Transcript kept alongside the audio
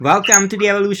Welcome to the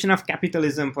Evolution of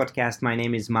Capitalism podcast. My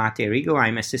name is Mate Rigo.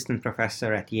 I'm assistant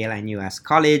professor at Yale and US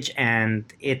College, and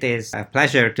it is a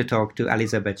pleasure to talk to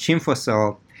Elizabeth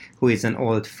Shimfosol, who is an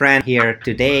old friend here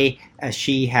today.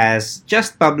 She has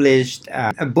just published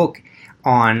a book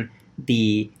on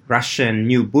the Russian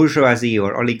new bourgeoisie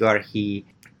or oligarchy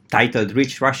titled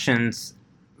Rich Russians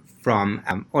from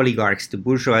Oligarchs to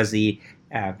Bourgeoisie,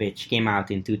 which came out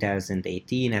in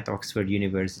 2018 at Oxford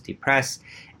University Press.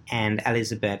 And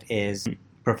Elizabeth is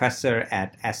professor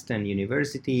at Aston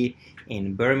University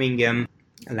in Birmingham,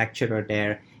 a lecturer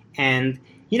there. And,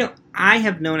 I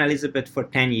have known Elizabeth for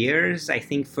 10 years. I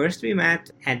think first we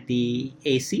met at the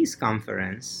AC's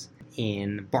conference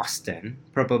in Boston,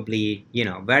 probably,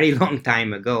 very long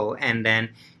time ago. And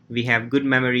then we have good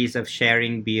memories of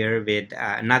sharing beer with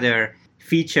another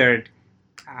featured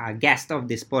guest of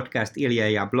this podcast,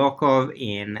 Ilya Yablokov,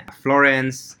 in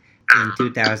Florence in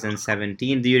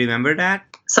 2017. Do you remember that?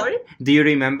 Sorry? Do you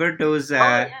remember those?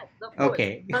 Yes, of course.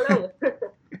 Okay. Hello.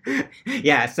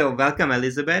 Yeah, so welcome,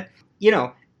 Elizabeth.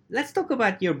 Let's talk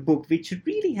about your book, which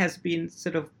really has been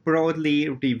sort of broadly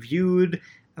reviewed,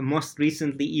 most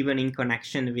recently even in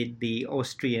connection with the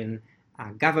Austrian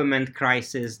government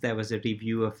crisis. There was a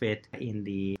review of it in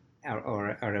the,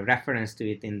 or a reference to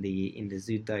it in the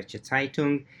Süddeutsche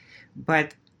Zeitung.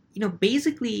 But,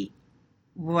 basically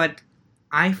what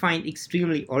I find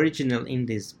extremely original in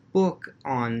this book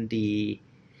on the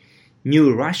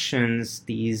new Russians,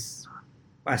 these,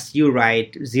 as you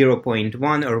write,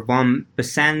 0.1 or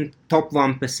 1%, top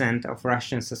 1% of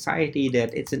Russian society,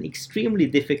 that it's an extremely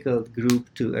difficult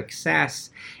group to access.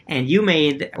 And you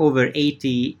made over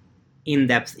 80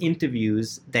 in-depth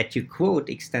interviews that you quote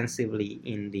extensively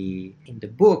in the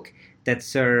book that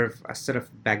serve as sort of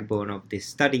backbone of this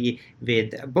study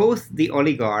with both the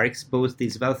oligarchs, both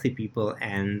these wealthy people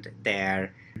and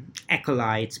their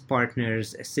acolytes,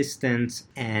 partners, assistants.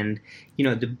 And,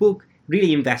 the book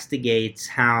really investigates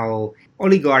how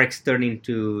oligarchs turn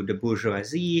into the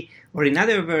bourgeoisie, or in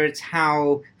other words,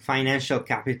 how financial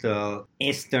capital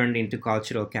is turned into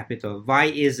cultural capital. Why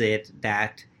is it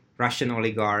that Russian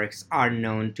oligarchs are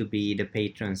known to be the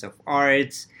patrons of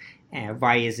arts?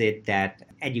 Why is it that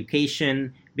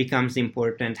education becomes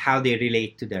important? How they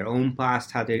relate to their own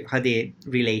past? How they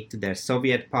relate to their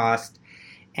Soviet past?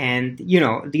 And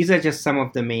these are just some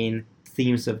of the main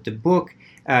themes of the book.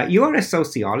 You are a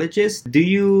sociologist.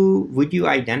 Would you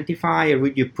identify, or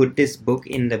would you put this book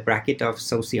in the bracket of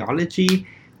sociology,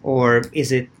 or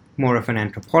is it more of an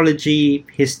anthropology,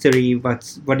 history?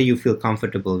 What do you feel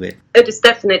comfortable with? It is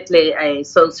definitely a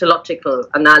sociological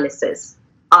analysis.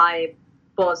 I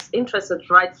was interested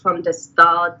right from the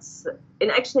start in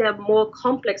actually a more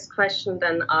complex question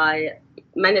than I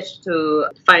managed to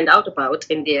find out about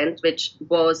in the end, which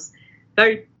was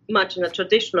very much in a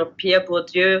tradition of Pierre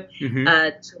Bourdieu,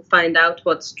 to find out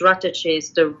what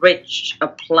strategies the rich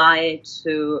apply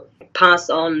to pass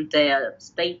on their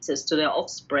status to their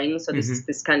offspring. So this is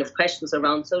this kind of questions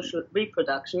around social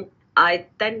reproduction. I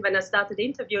then, when I started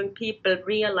interviewing people,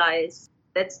 realized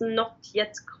that's not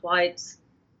yet quite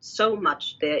so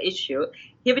much their issue.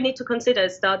 Here we need to consider, I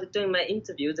started doing my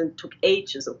interviews, and it took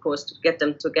ages, of course, to get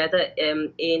them together,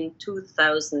 in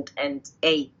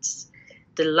 2008.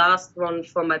 The last one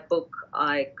for my book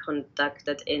I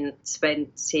conducted in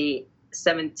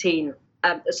 2017.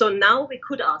 So now we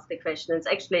could ask the question. It's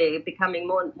actually becoming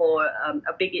more and more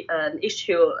a big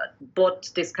issue, what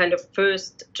this kind of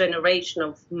first generation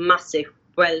of massive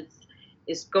wealth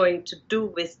is going to do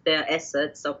with their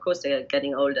assets. Of course, they are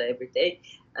getting older every day,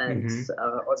 and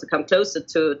also come closer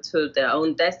to their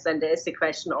own deaths. And there is the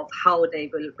question of how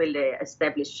they will they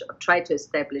try to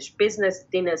establish business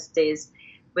dynasties.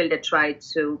 Will they try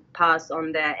to pass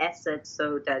on their assets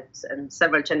so that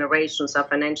several generations are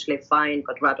financially fine,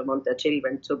 but rather want their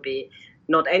children to be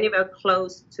not anywhere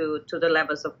close to the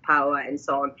levels of power and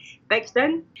so on. Back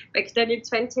then in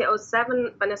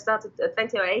 2007,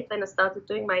 2008, when I started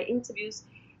doing my interviews,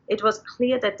 it was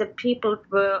clear that the people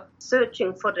were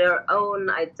searching for their own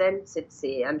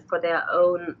identity and for their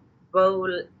own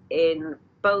role in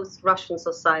both Russian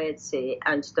society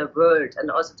and the world, and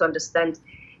also to understand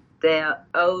their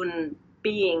own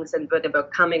beings and where they were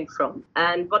coming from.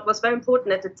 And what was very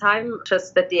important at the time,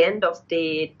 just at the end of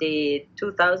the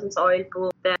 2000s oil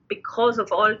boom, that because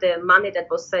of all the money that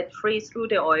was set free through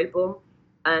the oil boom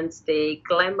and the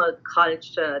glamour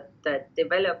culture that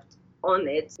developed on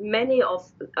it, many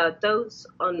of those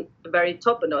on the very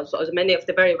top, and also many of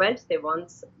the very wealthy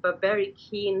ones, were very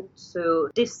keen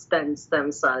to distance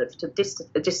themselves, to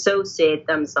dissociate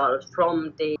themselves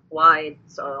from the quite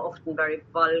often very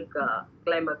vulgar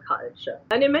glamour culture.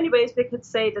 And in many ways, we could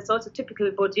say that's also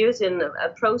typical Bourgeoisian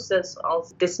process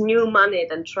of this new money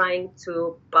and trying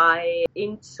to buy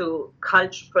into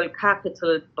cultural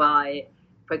capital by,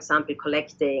 for example,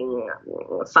 collecting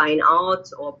fine art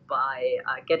or by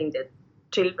getting the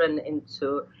children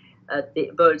into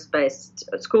the world's best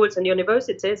schools and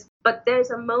universities. But there's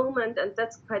a moment, and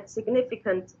that's quite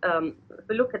significant. If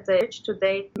we look at the rich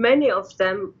today, many of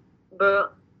them were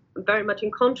very much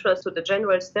in contrast to the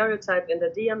general stereotype in the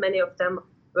idea. Many of them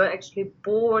were actually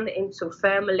born into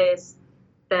families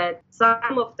that,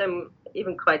 some of them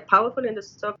even quite powerful in the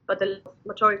Soviet, but the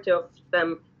majority of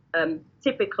them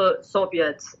typical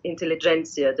Soviet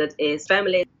intelligentsia, that is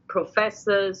family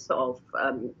professors, of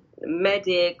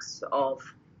medics, of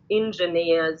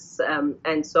engineers,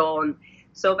 and so on.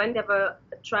 So when they were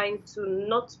trying to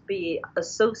not be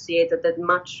associated that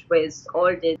much with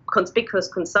all the conspicuous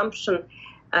consumption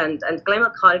and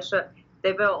glamour culture,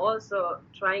 they were also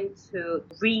trying to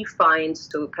refine,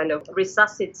 to kind of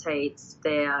resuscitate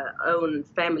their own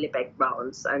family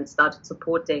backgrounds and started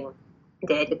supporting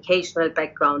the educational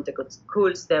background, the good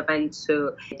schools they went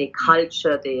to, the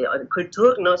culture, the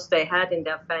kulturnos they had in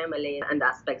their family, and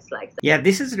aspects like that. Yeah,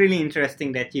 this is really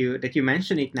interesting that you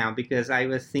mention it now, because I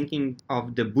was thinking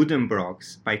of the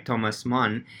Buddenbrooks by Thomas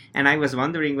Mann, and I was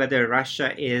wondering whether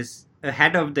Russia is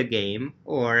ahead of the game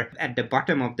or at the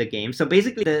bottom of the game. So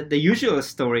basically, the usual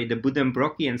story, the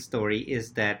Buddenbrookian story,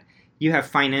 is that you have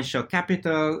financial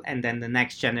capital, and then the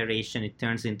next generation it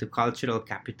turns into cultural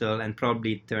capital, and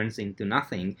probably it turns into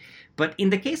nothing. But in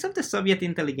the case of the Soviet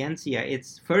intelligentsia,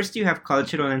 it's first you have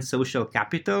cultural and social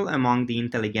capital among the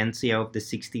intelligentsia of the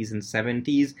 60s and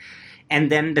 70s,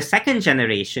 and then the second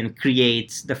generation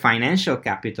creates the financial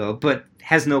capital but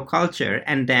has no culture,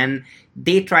 and then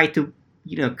they try to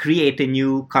create a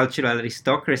new cultural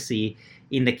aristocracy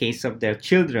in the case of their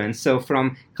children. So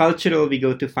from cultural, we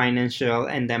go to financial,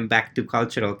 and then back to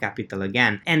cultural capital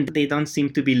again. And they don't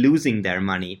seem to be losing their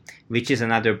money, which is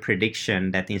another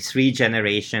prediction that in 3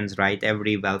 generations, right,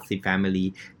 every wealthy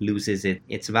family loses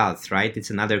its wealth, right? It's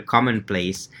another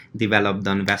commonplace developed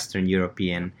on Western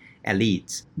European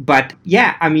elites. But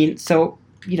yeah, I mean, so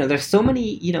there's so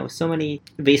many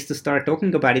ways to start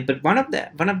talking about it. But one of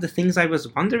the things I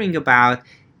was wondering about,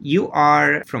 you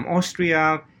are from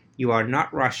Austria, you are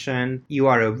not Russian, you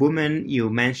are a woman, you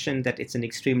mentioned that it's an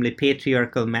extremely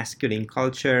patriarchal, masculine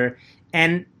culture,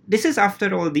 and this is,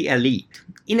 after all, the elite,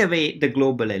 in a way, the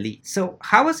global elite. So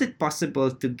how was it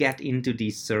possible to get into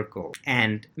these circles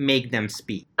and make them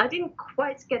speak? I didn't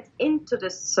quite get into the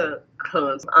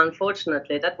circles,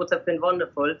 unfortunately. That would have been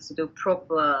wonderful to do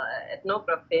proper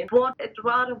ethnography. What it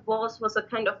rather was a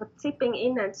kind of a tipping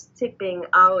in and tipping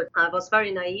out. I was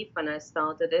very naive when I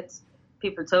started it.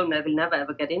 People told me I will never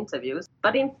ever get interviews.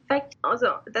 But in fact,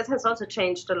 also that has also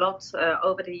changed a lot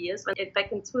over the years.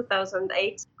 Back in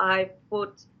 2008, I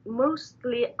would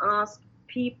mostly ask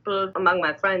people among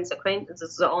my friends,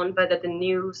 acquaintances, so on, whether they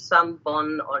knew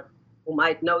someone or who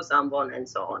might know someone and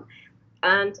so on.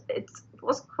 And it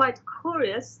was quite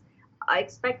curious. I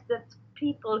expected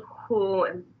people who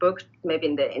worked maybe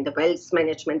in the wealth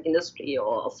management industry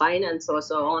or finance or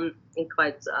so on in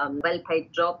quite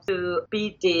well-paid jobs to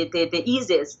be the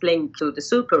easiest link to the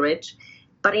super rich.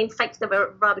 But in fact, they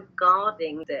were rather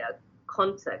guarding their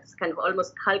contacts, kind of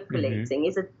almost calculating.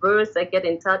 Is it worth I get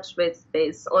in touch with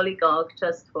this oligarch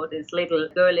just for this little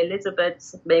girl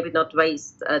Elizabeth? Maybe not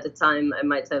waste the time. I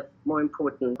might have more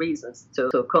important reasons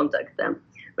to contact them.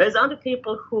 Whereas other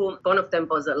people one of them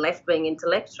was a left-wing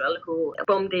intellectual who,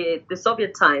 from the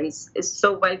Soviet times, is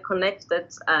so well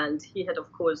connected, and he had,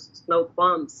 of course, no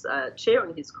qualms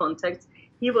sharing his contacts.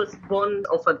 He was one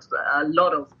of a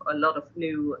lot of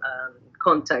new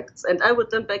contacts. And I would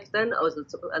then back then, also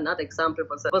another example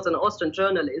was an Austrian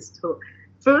journalist who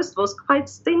first was quite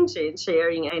stingy in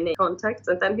sharing any contacts,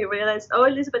 and then he realized, oh,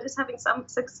 Elizabeth is having some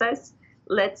success.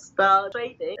 Let's start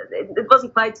trading. It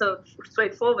wasn't quite so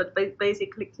straightforward, but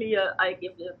basically clear. I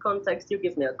give you a contact, you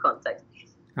give me a contact.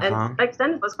 And back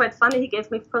then it was quite funny. He gave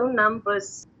me phone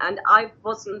numbers, and I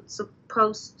wasn't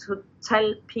supposed to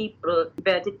tell people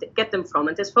where did they get them from.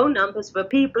 And these phone numbers were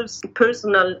people's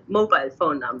personal mobile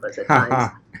phone numbers at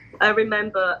times. I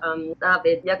remember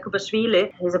David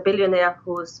Yakubashvili. He's a billionaire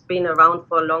who's been around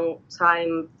for a long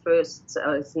time. First,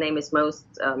 his name is most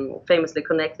famously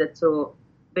connected to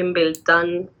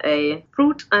Wimbledon, a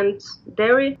fruit and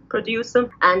dairy producer.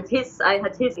 And I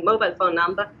had his mobile phone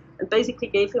number and basically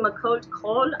gave him a cold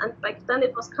call. And back then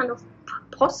it was kind of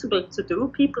possible to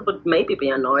do. People would maybe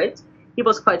be annoyed. He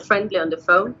was quite friendly on the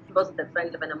phone. He wasn't that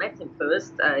friendly when I met him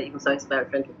first. He was always a very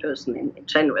friendly person in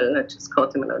general. I just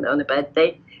caught him on a bad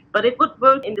day. But it would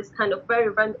work in this kind of very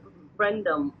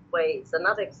random ways.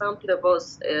 Another example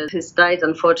was he's died,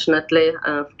 unfortunately,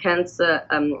 of cancer.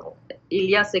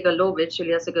 Ilya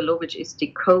Segalovic is the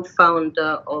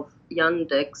co-founder of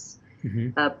Yandex,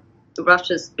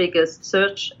 Russia's biggest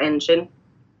search engine,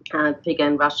 bigger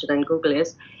in Russia than Google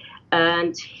is.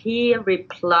 And he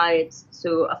replied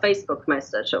to a Facebook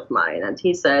message of mine, and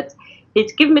he said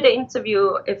he'd give me the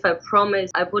interview if I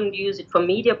promised I wouldn't use it for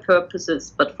media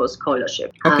purposes, but for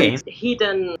scholarship. Okay. And he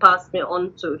then passed me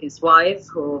on to his wife,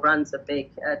 who runs a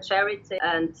big charity,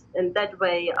 and in that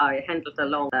way I handled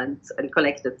along and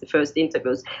collected the first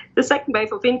interviews. The second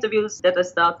wave of interviews that I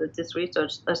started this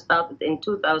research, I started in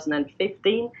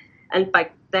 2015, and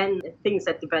back then things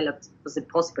had developed. It was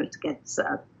impossible to get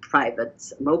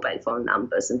private mobile phone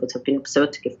numbers, and would have been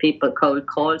absurd to give people cold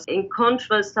calls. In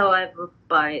contrast, however,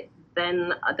 by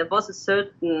then there was a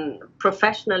certain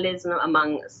professionalism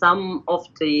among some of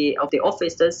the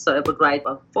officers. So I would write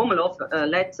a formal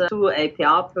letter to a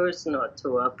PR person or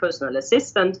to a personal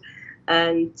assistant,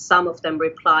 and some of them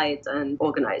replied and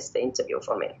organized the interview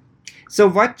for me. So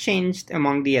what changed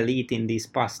among the elite in these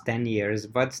past 10 years?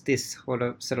 What's this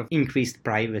sort of increased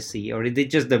privacy? Or is it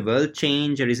just the world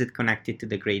change? Or is it connected to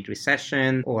the Great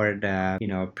Recession or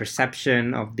the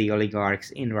perception of the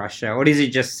oligarchs in Russia? Or is it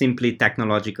just simply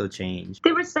technological change?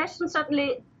 The recession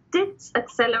certainly did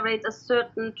accelerate a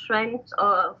certain trend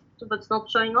towards not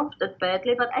showing off that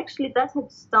badly, but actually that had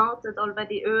started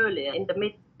already earlier in the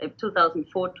mid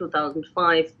 2004,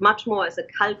 2005, much more as a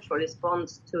cultural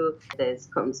response to this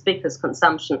conspicuous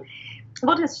consumption.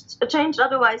 What has changed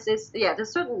otherwise is,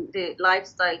 there's certainly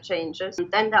lifestyle changes,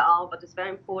 and then there are, what is very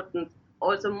important,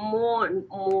 also more and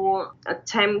more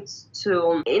attempts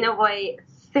to, in a way,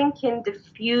 think in the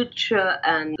future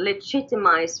and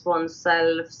legitimize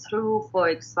oneself through, for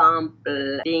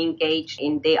example, being engaged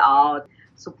in the art,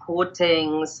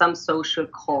 supporting some social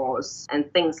cause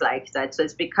and things like that. So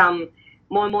it's become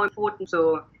more and more important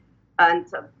to, and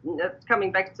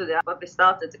coming back to what we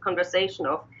started the conversation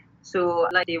of, to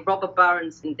like the robber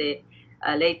barons in the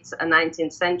late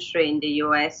 19th century in the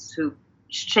US, who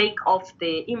shake off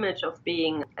the image of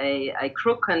being a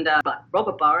crook and a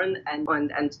robber baron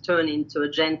and turn into a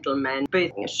gentleman,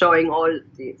 showing all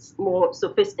these more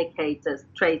sophisticated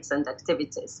traits and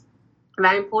activities.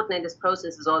 Very important in this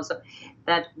process is also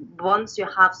that once you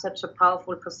have such a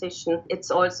powerful position,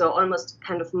 it's also almost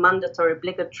kind of mandatory,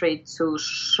 obligatory to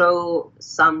show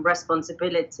some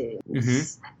responsibility.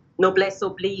 Noblesse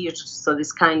oblige, so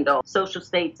this kind of social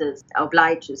status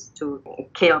obliges to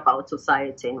care about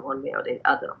society in one way or the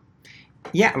other.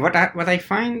 Yeah, what I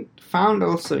found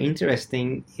also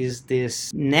interesting is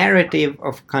this narrative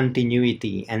of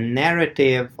continuity and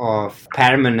narrative of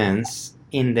permanence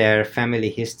in their family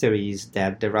histories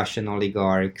that the Russian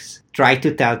oligarchs try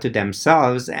to tell to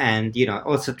themselves and,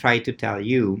 also try to tell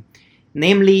you.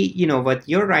 Namely, what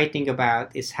you're writing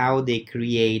about is how they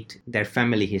create their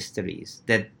family histories.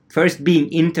 That first, being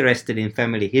interested in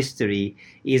family history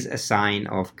is a sign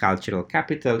of cultural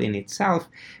capital in itself,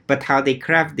 but how they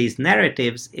craft these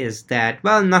narratives is that,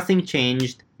 well, nothing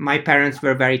changed. My parents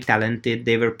were very talented.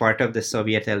 They were part of the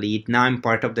Soviet elite. Now I'm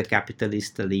part of the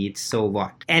capitalist elite. So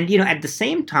what? And, at the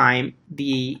same time,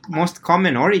 the most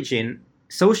common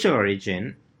social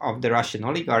origin of the Russian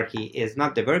oligarchy is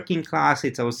not the working class.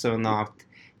 It's also not,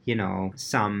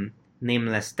 some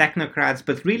nameless technocrats,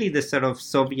 but really the sort of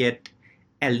Soviet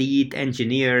elite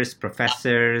engineers,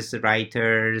 professors,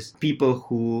 writers, people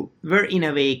who were in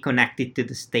a way connected to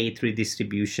the state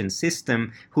redistribution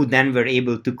system, who then were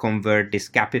able to convert this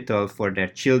capital for their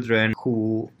children,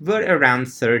 who were around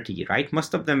 30, right?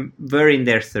 Most of them were in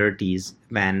their 30s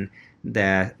when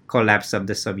the collapse of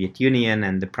the Soviet Union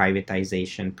and the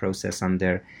privatization process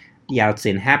under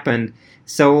Yeltsin happened.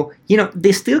 So,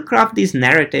 they still craft these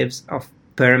narratives of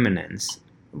permanence.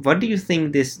 What do you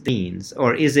think this means?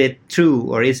 Or is it true?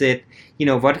 Or is it,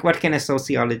 how can a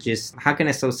sociologist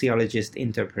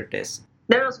interpret this?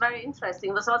 That was very interesting.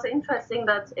 It was also interesting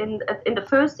that in the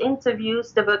first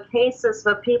interviews, there were cases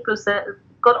where people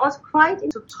got also quite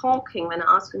into talking when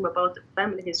I asked them about the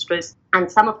family histories. And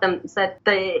some of them said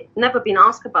they never been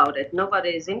asked about it. Nobody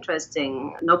is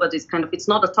interesting. It's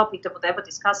not a topic that would ever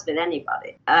discuss with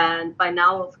anybody. And by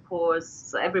now, of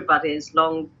course, everybody is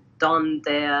long done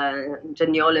their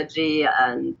genealogy,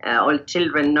 and all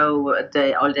children know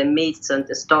all the myths and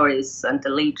the stories and the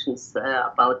legends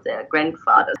about their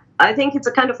grandfathers. I think it's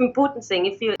a kind of important thing.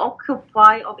 If you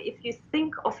occupy, or if you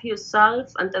think of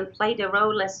yourself and then play the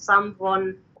role as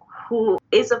someone who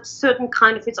is a certain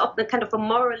kind of, it's often a kind of a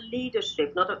moral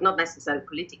leadership, not necessarily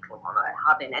political one, or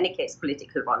hardly in any case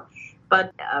political one,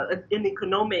 but an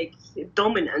economic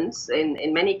dominance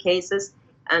in many cases,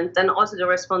 and then also the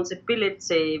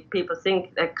responsibility people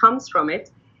think that comes from it.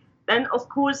 Then, of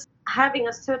course, having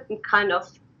a certain kind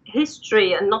of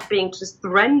history and not being just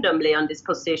randomly on this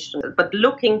position, but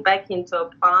looking back into a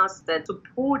past that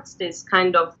supports this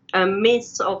kind of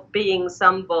myth of being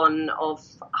someone of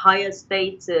higher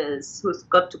status who's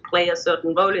got to play a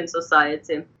certain role in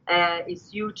society is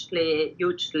hugely,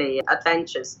 hugely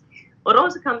advantageous. What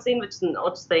also comes in, which is an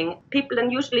odd thing, people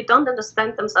then usually don't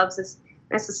understand themselves as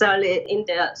necessarily in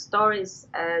their stories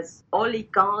as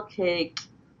oligarchic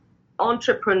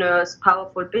entrepreneurs,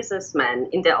 powerful businessmen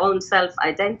in their own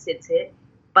self-identity.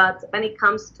 But when it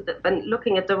comes to when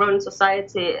looking at the role in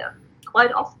society,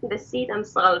 quite often they see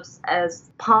themselves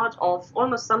as part of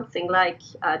almost something like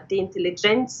the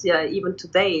intelligentsia. Even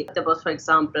today, there was, for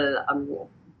example,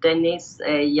 Dennis,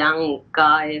 a young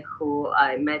guy who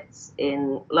I met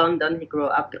in London. He grew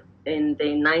up in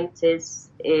the 90s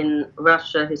in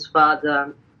Russia. His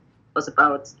father was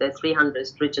about the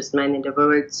 300th richest man in the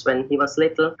world when he was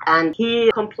little. And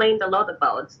he complained a lot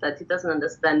about that he doesn't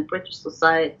understand British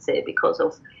society because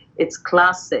of its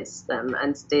class system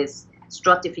and this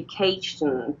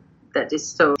stratification that is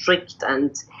so strict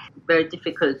and very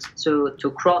difficult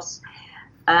to cross.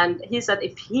 And he said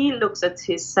if he looks at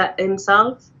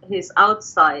himself, his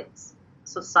outside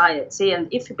society, and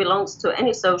if he belongs to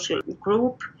any social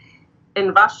group,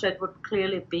 in Russia, it would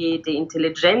clearly be the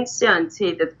intelligentsia, and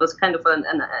that was kind of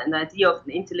an idea of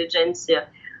an intelligentsia,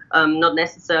 not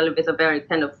necessarily with a very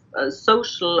kind of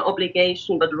social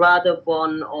obligation, but rather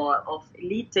one of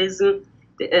elitism.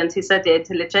 And he said the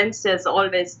intelligentsia has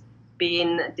always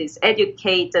been this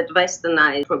educated,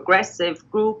 westernized,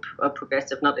 progressive group, or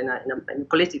progressive not in a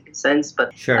political sense,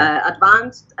 but sure.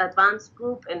 advanced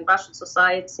group in Russian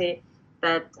society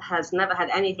that has never had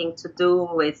anything to do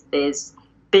with this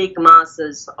big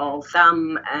masses of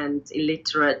dumb and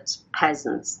illiterate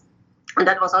peasants. And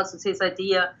that was also his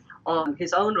idea of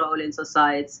his own role in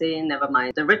society, never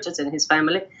mind the riches in his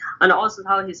family, and also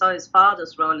how he saw his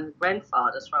father's role and his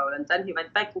grandfather's role. And then he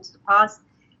went back into the past.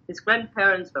 His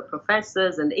grandparents were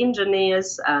professors and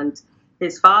engineers, and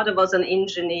his father was an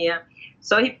engineer.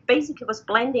 So he basically was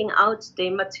blending out the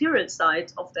material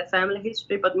side of their family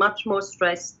history, but much more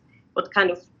stressed what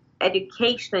kind of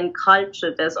education and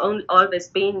culture there's always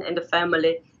been in the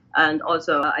family, and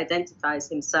also identifies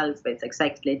himself with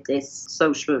exactly this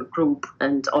social group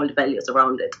and all the values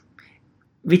around it.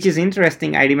 Which is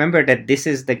interesting. I remember that this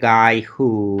is the guy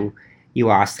who you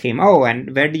ask him, oh,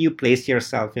 and where do you place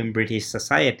yourself in British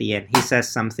society? And he says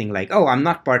something like, oh, I'm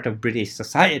not part of British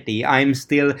society. I'm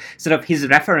still sort of, his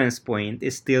reference point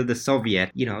is still the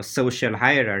Soviet, social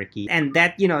hierarchy. And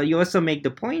that, you also make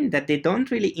the point that they don't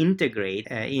really integrate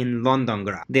in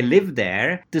Londongrad. They live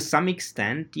there to some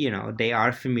extent, they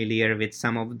are familiar with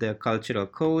some of the cultural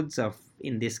codes of,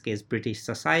 in this case, British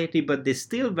society, but they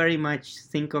still very much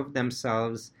think of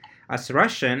themselves as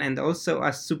Russian and also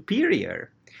as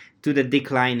superior to the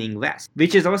declining West,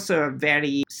 which is also a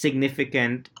very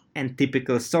significant and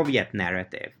typical Soviet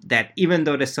narrative, that even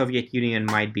though the Soviet Union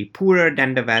might be poorer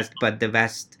than the West, but the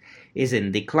West is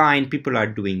in decline, people are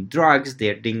doing drugs,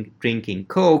 they're drinking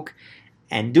Coke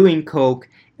and doing Coke,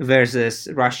 versus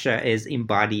Russia is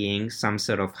embodying some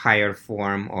sort of higher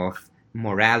form of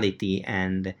morality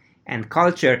and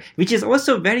culture, which is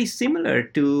also very similar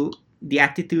to the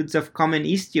attitudes of common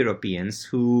East Europeans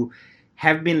who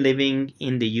have been living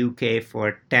in the UK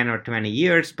for 10 or 20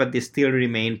 years, but they still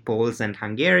remain Poles and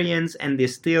Hungarians, and they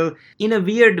still, in a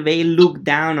weird way, look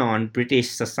down on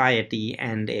British society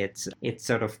and its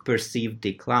sort of perceived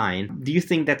decline. Do you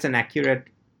think that's an accurate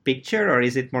picture, or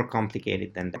is it more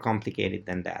complicated than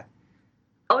that?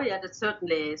 Oh yeah, that's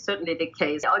certainly the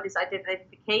case. All this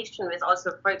identification with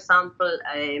also, for example,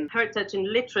 heritage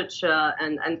in literature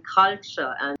and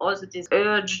culture, and also this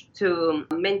urge to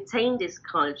maintain this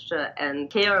culture and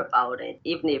care about it,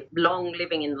 even if long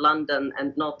living in London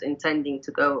and not intending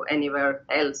to go anywhere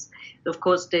else. Of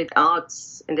course, the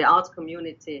arts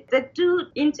community, they do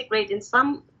integrate in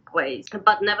some ways,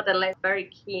 but nevertheless very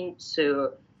keen to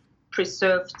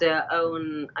preserve their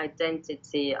own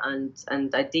identity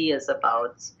and ideas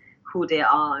about who they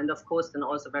are, and of course then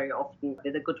also very often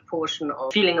with a good portion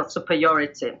of feeling of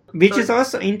superiority. Which is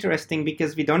also interesting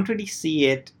because we don't really see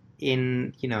it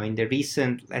in the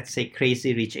recent, let's say,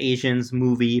 Crazy Rich Asians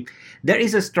movie. There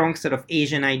is a strong sort of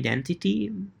Asian identity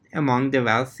among the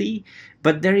wealthy,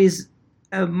 but there is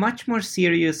a much more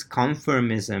serious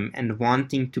conformism and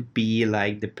wanting to be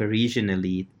like the Parisian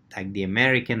elite like the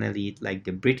American elite, like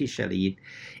the British elite.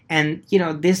 And,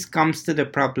 this comes to the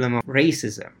problem of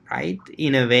racism, right?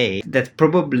 In a way that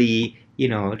probably,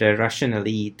 the Russian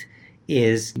elite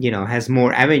has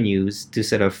more avenues to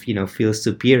sort of, feel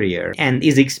superior and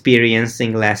is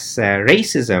experiencing less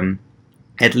racism,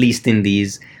 at least in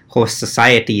these host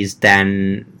societies,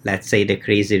 than, let's say, the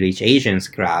Crazy Rich Asians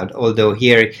crowd. Although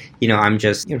here, I'm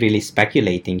just really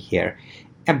speculating here.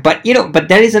 But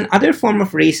there is another form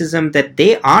of racism that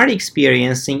they are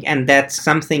experiencing, and that's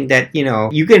something that,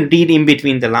 you can read in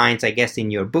between the lines, I guess,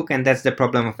 in your book, and that's the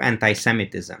problem of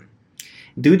anti-Semitism.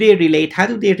 How do they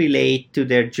relate to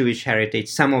their Jewish heritage,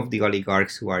 some of the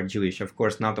oligarchs who are Jewish? Of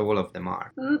course, not all of them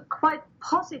are. Quite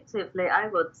positively, I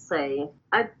would say.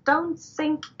 I don't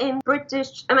think the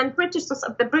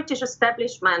British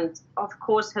establishment, of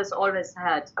course, has always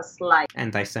had a slight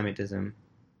anti-Semitism.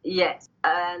 Yes,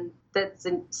 and that's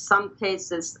in some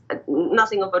cases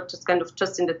nothing of it,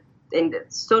 just in the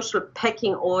social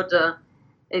pecking order.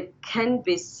 It can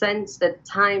be sensed at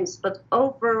times, but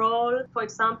overall, for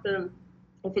example,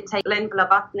 if you take Len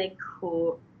Blavatnik,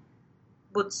 who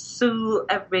would sue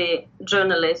every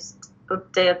journalist who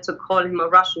dared to call him a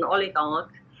Russian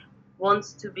oligarch,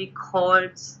 wants to be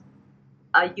called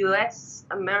a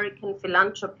US-American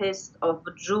philanthropist of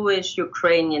Jewish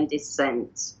Ukrainian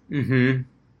descent. Mm-hmm.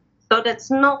 So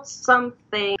that's not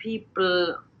something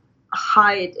people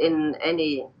hide in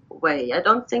any way. I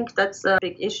don't think that's a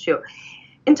big issue.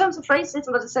 In terms of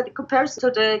racism, what I said, in comparison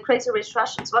to the Crazy Rich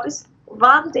Russians, what is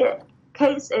rather the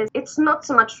case is it's not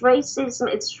so much racism,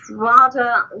 it's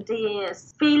rather the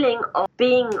feeling of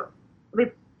being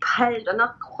repelled or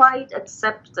not quite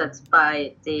accepted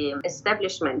by the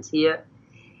establishment here.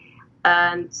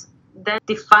 And then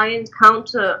defiant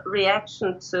counter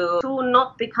reaction to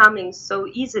not becoming so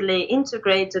easily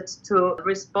integrated to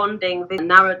responding with a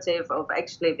narrative of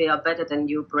actually we are better than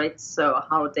you Brits, so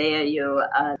how dare you,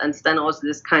 and then also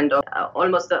this kind of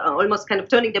almost kind of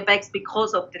turning their backs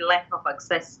because of the lack of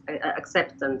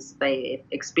acceptance they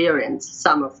experience,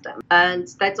 some of them. And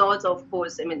that's also, of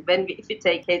course, if you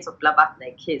take case of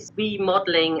Blavatnik, his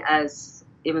remodeling as,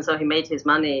 even though he made his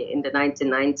money in the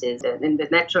 1990s in the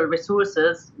natural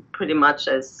resources, pretty much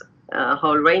as a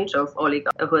whole range of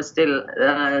oligarchs who are still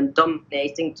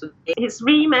dominating today. His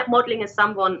remodeling as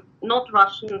someone not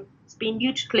Russian has been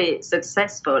hugely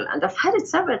successful. And I've had it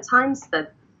several times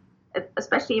that,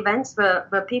 especially events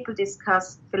where people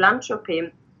discuss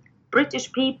philanthropy,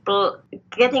 British people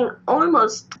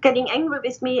almost getting angry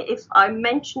with me if I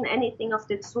mention anything of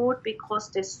that sort, because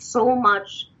there's so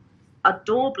much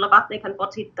adore Blavatnik and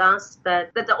what he does,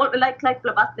 that they all, like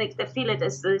Blavatnik, they feel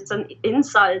it's an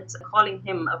insult calling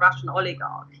him a Russian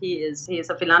oligarch. He is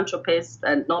a philanthropist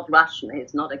and not Russian.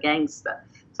 He's not a gangster.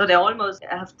 So they almost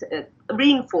have to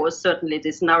reinforce certainly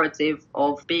this narrative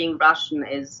of being Russian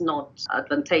is not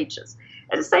advantageous.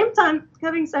 At the same time,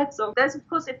 having said so, there's of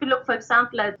course, if you look, for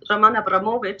example, at Roman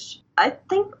Abramovich, I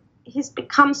think he's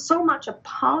become so much a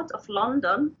part of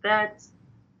London that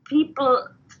people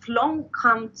long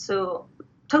come to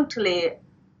totally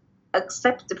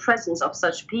accept the presence of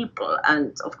such people.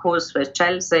 And of course, with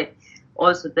Chelsea,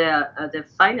 also their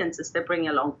finances they bring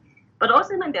along. But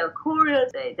also when they're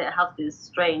couriers, they have these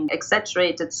strange,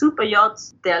 exaggerated super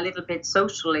yachts. They're a little bit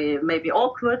socially maybe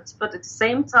awkward, but at the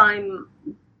same time,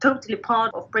 totally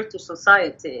part of British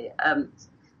society.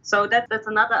 So that's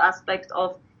another aspect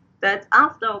of that.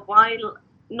 After a while,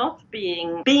 not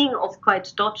being of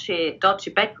quite dodgy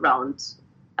background,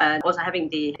 and also having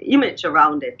the image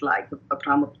around it, like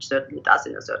Abramovich certainly does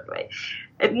in a certain way,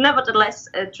 it nevertheless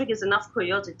triggers enough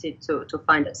curiosity to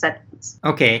find acceptance.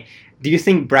 Okay. Do you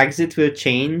think Brexit will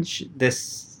change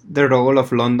the role of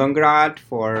Londongrad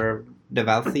for the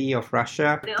wealthy of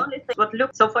Russia? The only thing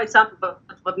so for example,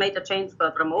 what made a change for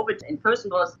Abramovich in person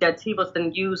was that he was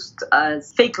then used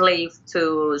as fig leaf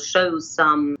to show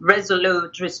some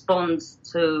resolute response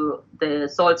to the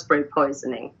Salisbury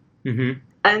poisoning. Mm-hmm.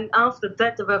 And after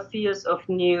that, there were fears of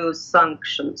new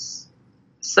sanctions.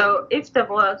 So if there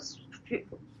was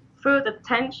further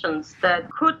tensions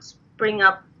that could bring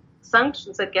up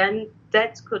sanctions again,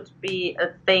 that could be a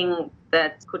thing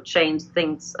that could change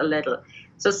things a little.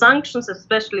 So sanctions,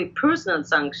 especially personal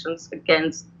sanctions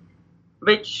against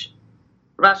rich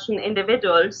Russian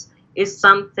individuals, is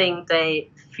something they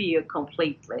fear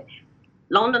completely.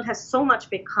 London has so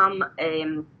much become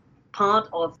part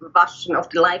of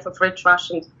the life of rich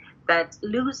Russians, that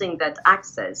losing that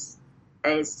access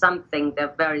is something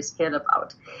they're very scared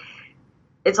about.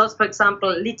 It's also, for example,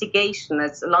 litigation,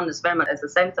 as London is very much as a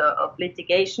center of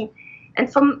litigation.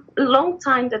 And for a long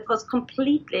time, that was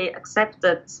completely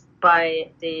accepted by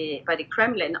the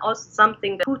Kremlin, also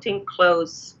something that Putin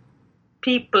close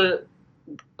people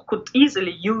could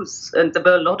easily use, and there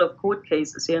were a lot of court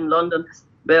cases here in London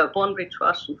where one rich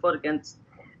Russian fought against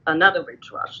another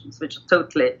rich Russians, which are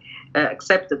totally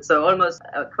accepted. So almost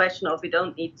a question of we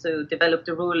don't need to develop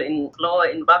the rule in law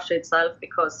in Russia itself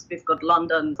because we've got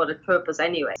London for that purpose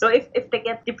anyway. So if they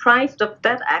get deprived of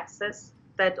that access,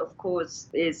 that of course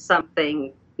is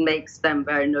something makes them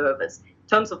very nervous. In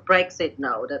terms of Brexit,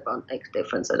 no, that won't make a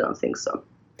difference. I don't think so.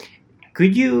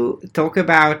 Could you talk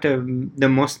about the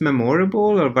most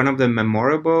memorable or one of the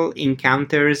memorable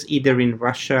encounters either in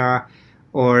Russia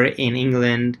or in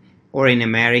England or in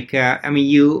America? I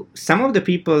mean, some of the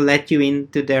people let you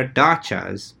into their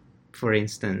dachas, for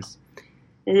instance.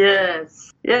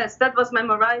 Yes, that was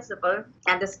memorizable.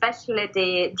 And especially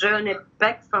the journey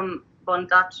back from one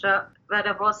dacha, where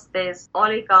there was this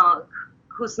oligarch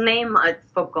whose name I'd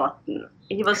forgotten.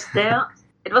 He was there.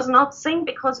 It was not seen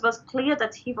because it was clear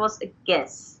that he was a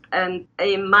guest and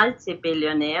a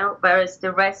multi-billionaire, whereas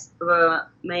the rest were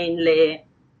mainly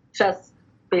just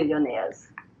billionaires.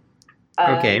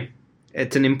 Okay.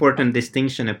 It's an important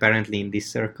distinction, apparently, in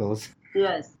these circles.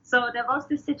 Yes. So there was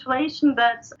this situation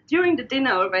that during the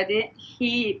dinner already,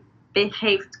 he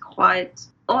behaved quite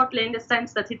oddly in the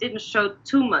sense that he didn't show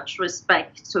too much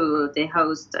respect to the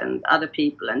host and other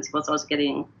people, and he was also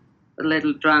getting a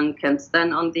little drunk. And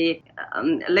then on the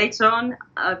later on,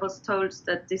 I was told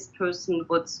that this person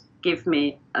would give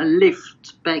me a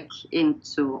lift back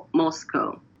into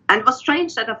Moscow. And it was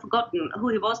strange that I've forgotten who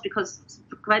he was because it's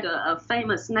quite a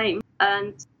famous name.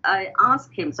 And I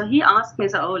asked him, so he asked me,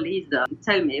 oh, Lisa,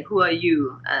 tell me, who are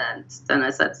you? And then I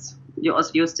said, you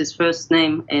also used his first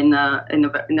name in a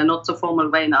not so formal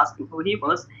way and asked him who he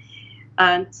was.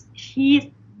 And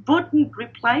he wouldn't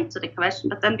reply to the question,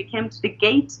 but then we came to the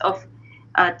gate of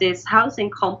this housing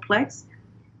complex,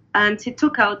 and he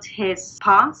took out his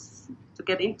pass to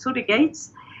get into the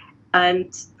gates.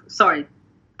 And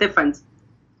the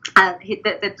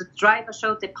driver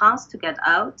showed the pass to get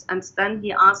out, and then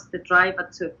he asked the driver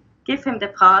to give him the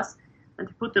pass, and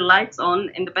he put the lights on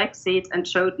in the back seat and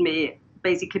showed me,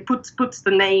 basically puts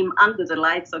the name under the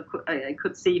lights so I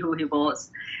could see who he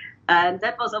was. And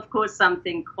that was, of course,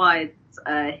 something quite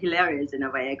hilarious in a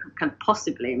way. I can't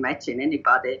possibly imagine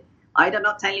anybody either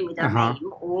not telling me their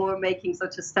name or making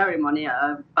such a ceremony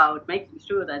about making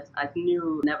sure that I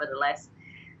knew nevertheless.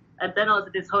 And then also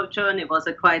this whole journey was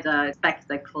quite a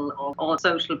spectacle of all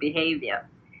social behavior.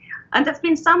 And there's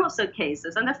been some of the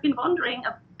cases, and I've been wondering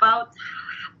about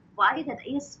why that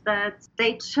is that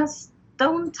they just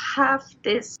don't have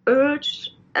this urge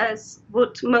as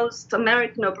would most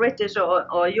American or British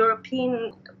or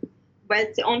European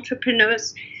wealthy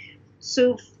entrepreneurs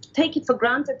to take it for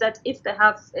granted that if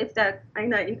they're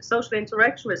in social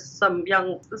interaction with some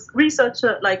young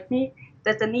researcher like me,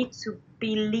 that they need to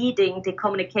be leading the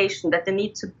communication, that they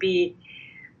need to be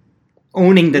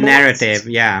owning the narrative,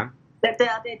 yeah. That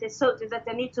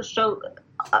they need to show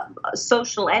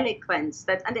social eloquence.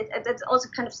 That's also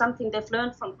kind of something they've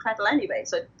learned from Cradle anyway,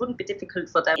 so it wouldn't be difficult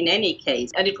for them in any case.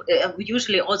 And it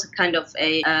usually also kind of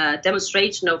a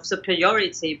demonstration of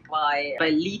superiority by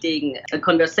leading a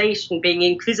conversation, being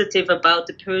inquisitive about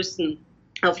the person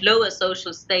of lower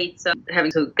social states,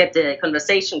 having to get the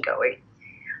conversation going.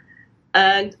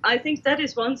 And I think that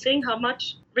is one thing, how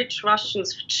much rich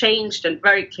Russians changed and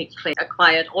very quickly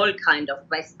acquired all kind of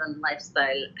Western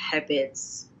lifestyle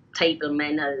habits, table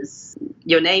manners,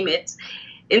 you name it.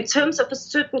 In terms of a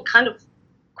certain kind of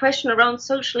question around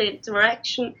social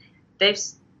interaction, they've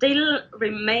still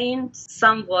remained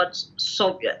somewhat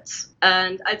Soviet.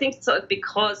 And I think so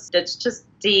because that's just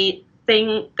the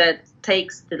thing that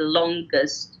takes the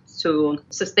longest to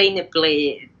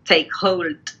sustainably take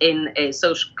hold in a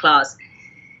social class.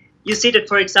 You see that,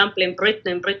 for example, in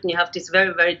Britain. In Britain, you have these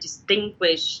very, very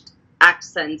distinguished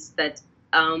accents that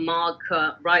are a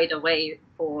marker right away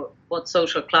for what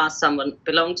social class someone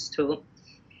belongs to.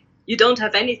 You don't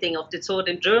have anything of the sort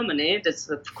in Germany. That's,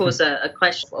 of course, a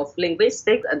question of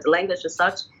linguistics and the language as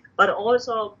such, but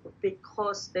also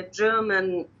because the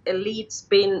German elite's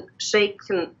been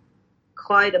shaken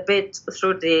quite a bit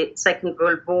through the Second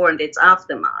World War and its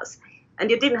aftermath. And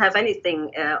you didn't have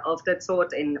anything of that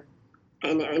sort in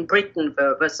Britain,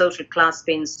 where social class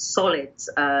been solid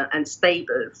and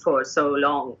stable for so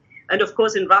long. And of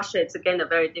course, in Russia, it's again a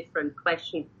very different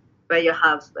question, where you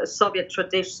have Soviet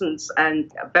traditions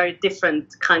and a very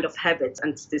different kind of habits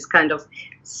and this kind of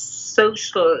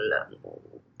social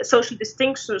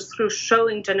distinctions through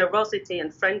showing generosity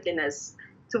and friendliness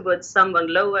towards someone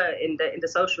lower in the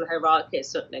social hierarchy is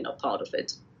certainly not part of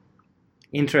it.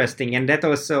 Interesting, and that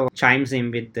also chimes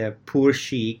in with the poor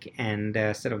chic and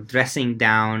sort of dressing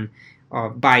down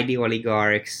by the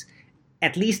oligarchs.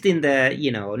 at least in the,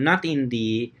 not in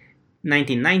the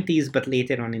 1990s, but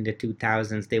later on in the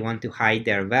 2000s, they want to hide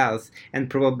their wealth, and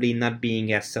probably not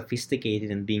being as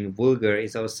sophisticated and being vulgar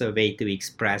is also a way to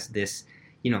express this,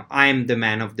 I'm the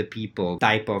man of the people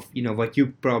type of, what you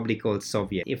probably called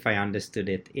Soviet, if I understood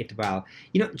it well.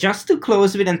 Just to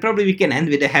close with, and probably we can end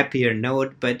with a happier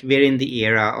note, but we're in the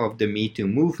era of the Me Too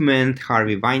movement.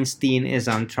 Harvey Weinstein is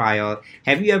on trial.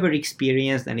 Have you ever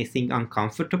experienced anything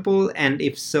uncomfortable? And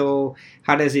if so,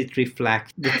 how does it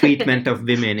reflect the treatment of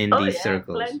women in these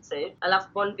circles? Plenty. I love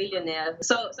one billionaire.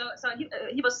 So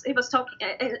he was talking.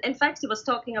 In fact, he was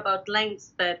talking about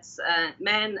lengths that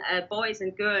men, boys,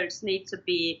 and girls need to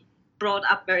be brought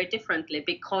up very differently,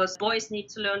 because boys need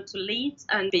to learn to lead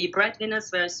and be breadwinners,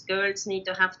 whereas girls need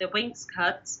to have their wings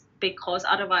cut, because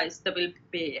otherwise they will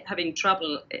be having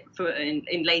trouble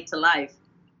in later life.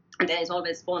 And there is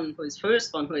always one who is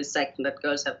first, one who is second. That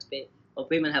girls have to be, or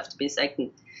women have to be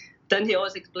second. Then he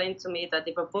also explained to me that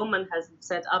if a woman hasn't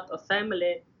set up a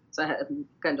family, so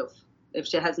if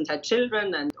she hasn't had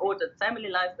children and ordered family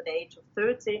life at the age of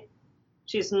 30,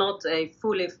 she's not a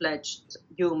fully fledged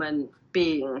human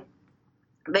being,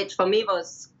 which for me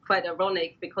was quite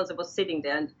ironic, because I was sitting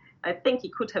there and I think he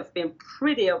could have been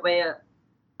pretty aware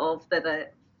of that I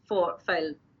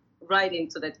fell right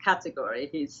into that category.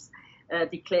 He's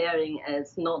declaring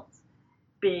as not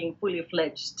being fully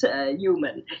fledged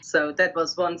human. So that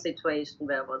was one situation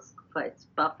where I was quite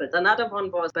baffled. Another one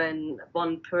was when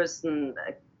one person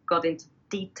got into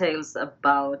details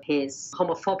about his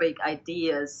homophobic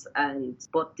ideas and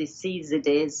what disease it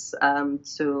is,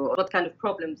 to what kind of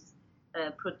problems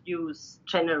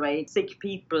generate sick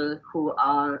people who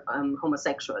are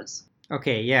homosexuals.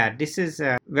 Okay, yeah, this is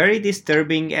very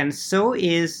disturbing, and so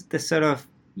is the sort of,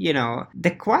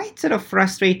 the quite sort of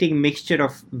frustrating mixture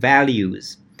of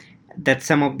values that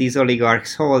some of these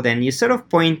oligarchs hold. And you sort of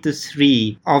point to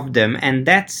three of them, and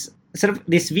that's sort of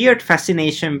this weird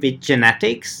fascination with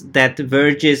genetics that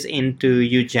verges into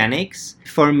eugenics.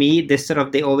 For me,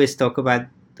 they always talk about,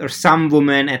 or some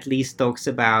woman at least talks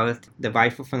about, the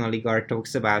wife of an oligarch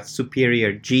talks about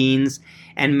superior genes,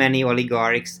 and many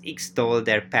oligarchs extol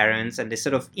their parents, and they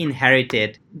sort of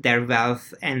inherited their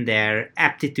wealth and their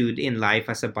aptitude in life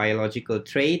as a biological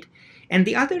trait. And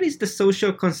the other is the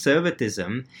social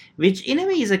conservatism, which in a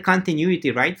way is a continuity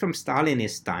right from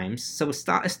Stalinist times. So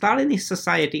Stalinist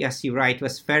society, as you write,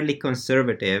 was fairly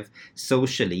conservative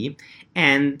socially.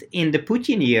 And in the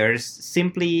Putin years,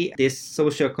 simply this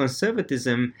social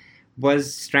conservatism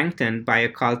was strengthened by a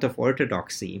cult of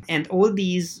orthodoxy. And all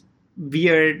these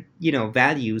weird,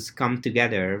 values come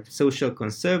together: social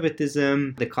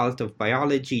conservatism, the cult of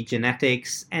biology,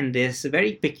 genetics, and this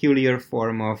very peculiar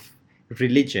form of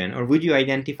religion. Or would you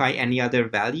identify any other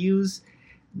values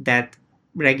that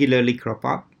regularly crop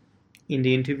up in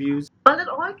the interviews? Well, it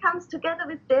all comes together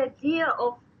with the idea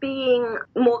of being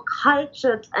more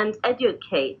cultured and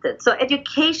educated. So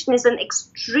education is an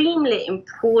extremely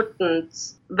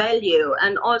important value.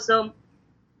 And also,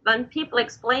 when people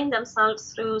explain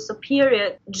themselves through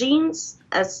superior genes,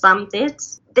 as some did,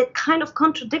 that kind of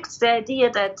contradicts the idea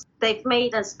that they've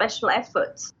made a special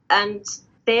effort. And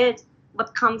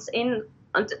what comes in,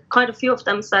 and quite a few of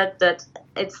them said that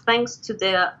it's thanks to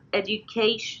their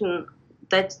education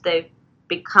that they've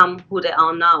become who they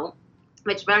are now,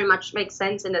 which very much makes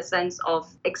sense in the sense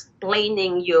of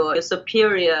explaining your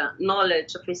superior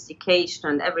knowledge, sophistication,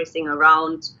 and everything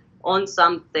around on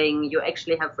something you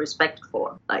actually have respect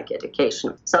for, like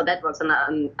education. So that was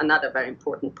another very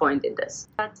important point in this.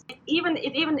 But it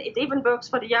even works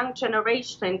for the young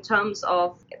generation in terms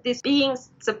of this being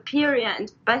superior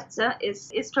and better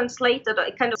is translated, or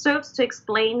it kind of serves to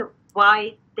explain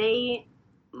why they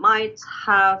might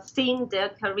have seen their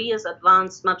careers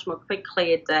advance much more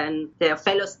quickly than their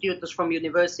fellow students from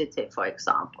university, for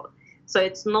example. So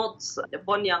it's not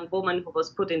one young woman who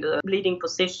was put in the leading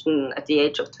position at the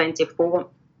age of 24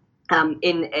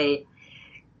 in a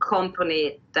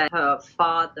company that her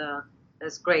father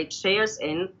has great shares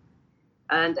in.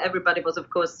 And everybody was, of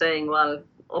course, saying, well,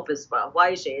 obviously,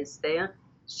 why she is there.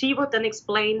 She would then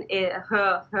explain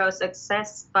her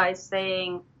success by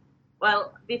saying,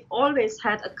 well, we've always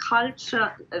had a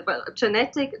culture,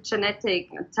 genetic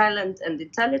talent and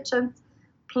intelligence,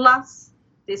 plus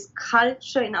this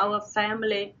culture in our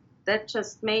family that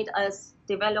just made us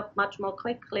develop much more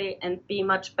quickly and be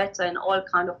much better in all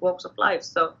kind of walks of life.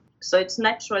 So it's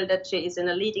natural that she is in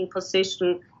a leading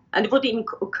position, and it wouldn't even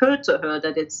occur to her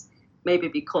that it's maybe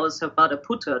because her father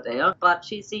put her there, but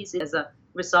she sees it as a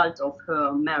result of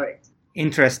her merit.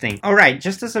 Interesting. All right,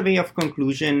 just as a way of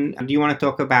conclusion, do you want to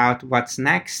talk about what's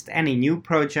next, any new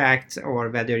projects, or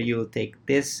whether you'll take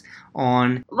this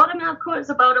on? What I'm of course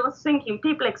about, I was thinking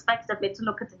people expected me to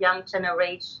look at the young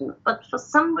generation, but for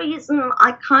some reason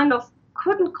I kind of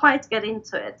couldn't quite get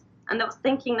into it. And I was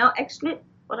thinking now actually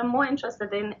what I'm more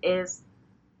interested in is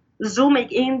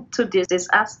zooming into this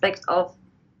aspect of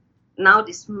now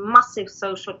this massive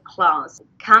social class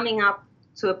coming up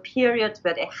to a period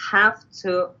where they have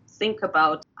to think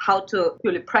about how to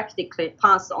really practically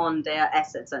pass on their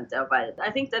assets and their wealth. I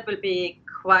think that will be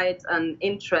quite an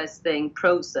interesting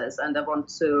process, and I want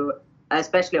to,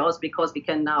 especially also because we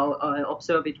can now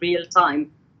observe it real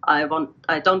time. I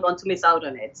don't want to miss out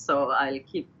on it, so I'll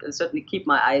certainly keep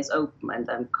my eyes open, and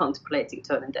I'm contemplating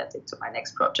turning that into my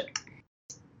next project.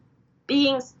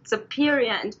 Being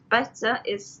superior and better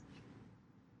is.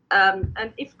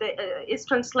 And if is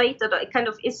translated, it kind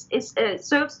of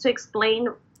serves to explain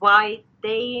why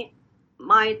they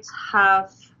might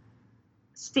have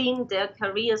seen their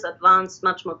careers advance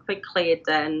much more quickly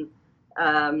than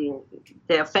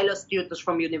their fellow students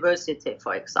from university,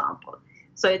 for example.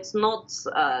 So it's not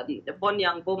one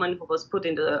young woman who was put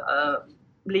in the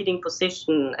leading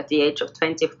position at the age of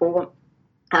 24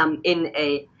 in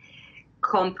a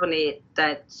company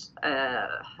that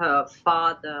her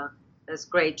father has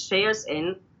great shares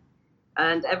in,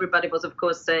 and everybody was of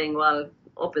course saying, well,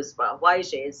 obvious, well, why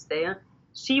she is there.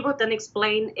 She would then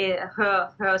explain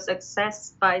her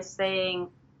success by saying,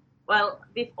 well,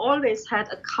 we've always had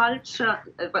a culture,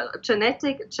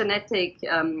 genetic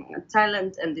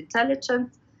talent and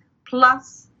intelligence,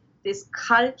 plus this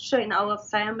culture in our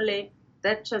family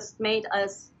that just made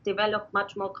us develop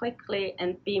much more quickly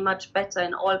and be much better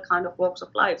in all kind of walks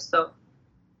of life.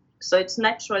 So it's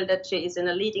natural that she is in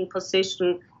a leading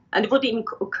position, and it wouldn't even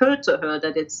occur to her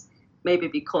that it's maybe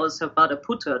because her father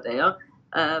put her there,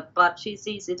 but she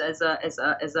sees it as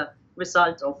a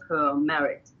result of her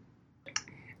merit.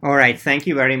 All right, thank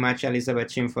you very much, Elizabeth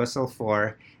Schimfussel,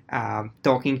 for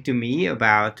talking to me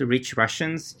about Rich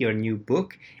Russians, your new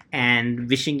book, and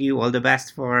wishing you all the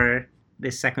best for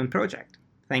this second project.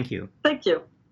 Thank you. Thank you.